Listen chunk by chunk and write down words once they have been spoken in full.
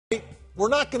we're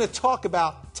not going to talk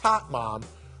about Tot Mom.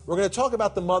 We're going to talk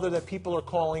about the mother that people are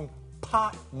calling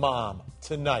Pot Mom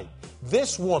tonight.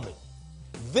 This woman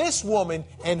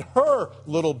and her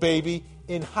little baby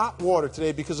in hot water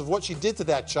today because of what she did to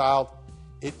that child.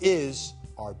 It is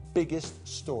our biggest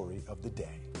story of the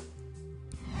day.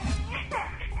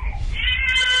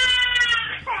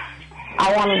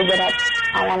 I wanted to get up.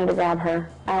 I wanted to grab her.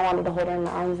 I wanted to hold her in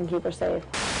my arms and keep her safe.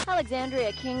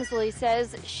 Alexandria Kingsley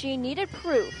says she needed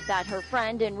proof that her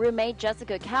friend and roommate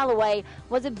Jessica Calloway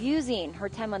was abusing her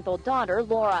 10-month-old daughter,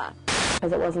 Laura.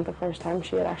 Because it wasn't the first time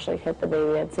she had actually hit the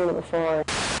baby. I'd seen it before.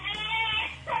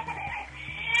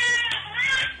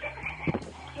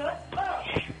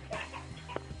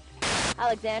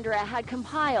 Alexandria had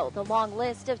compiled a long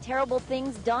list of terrible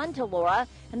things done to Laura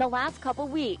in the last couple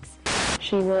weeks.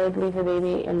 She would leave her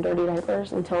baby in dirty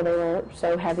diapers until they were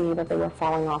so heavy that they were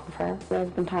falling off of her.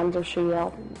 There's been times where she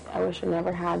yelled, "I wish I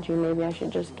never had you. Maybe I should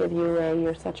just give you away.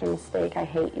 You're such a mistake. I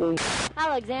hate you."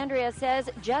 Alexandria says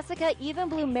Jessica even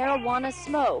blew marijuana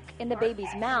smoke in the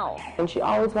baby's mouth. And she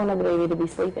always wanted the baby to be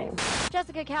sleeping.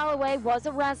 Jessica Calloway was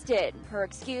arrested. Her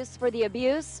excuse for the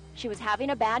abuse? She was having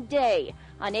a bad day,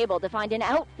 unable to find an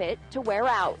outfit to wear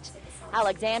out.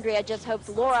 Alexandria just hopes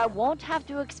Laura won't have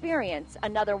to experience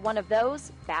another one of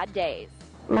those bad days.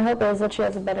 My hope is that she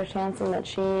has a better chance and that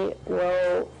she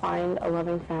will find a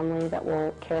loving family that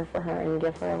will care for her and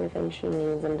give her everything she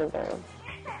needs and deserves.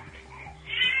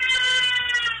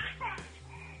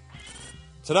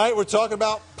 Tonight we're talking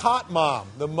about Pot Mom.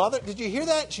 The mother, did you hear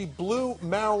that? She blew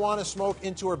marijuana smoke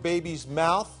into her baby's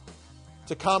mouth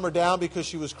to calm her down because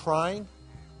she was crying.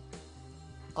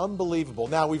 Unbelievable.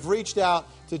 Now, we've reached out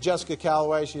to Jessica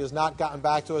Calloway. She has not gotten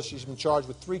back to us. She's been charged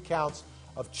with 3 counts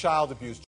of child abuse.